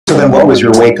So then what was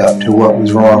your wake up to what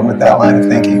was wrong with that line of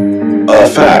thinking?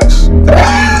 Facts.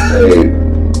 Hey,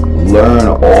 learn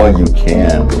all you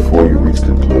can before you reach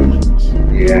conclusions.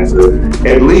 Yeah, so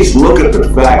at least look at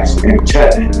the facts and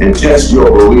test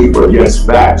your belief against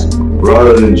facts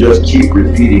rather than just keep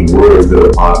repeating words that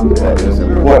are popular. It's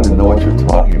important to know what you're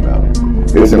talking about.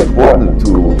 It's important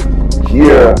to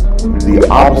hear the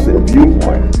opposite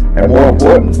viewpoint, and more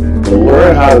important, to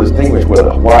learn how to distinguish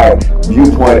why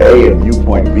viewpoint A and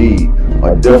viewpoint B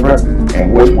are different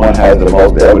and which one has the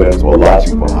most evidence or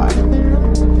logic behind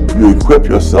it. You equip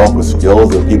yourself with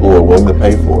skills that people are willing to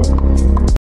pay for.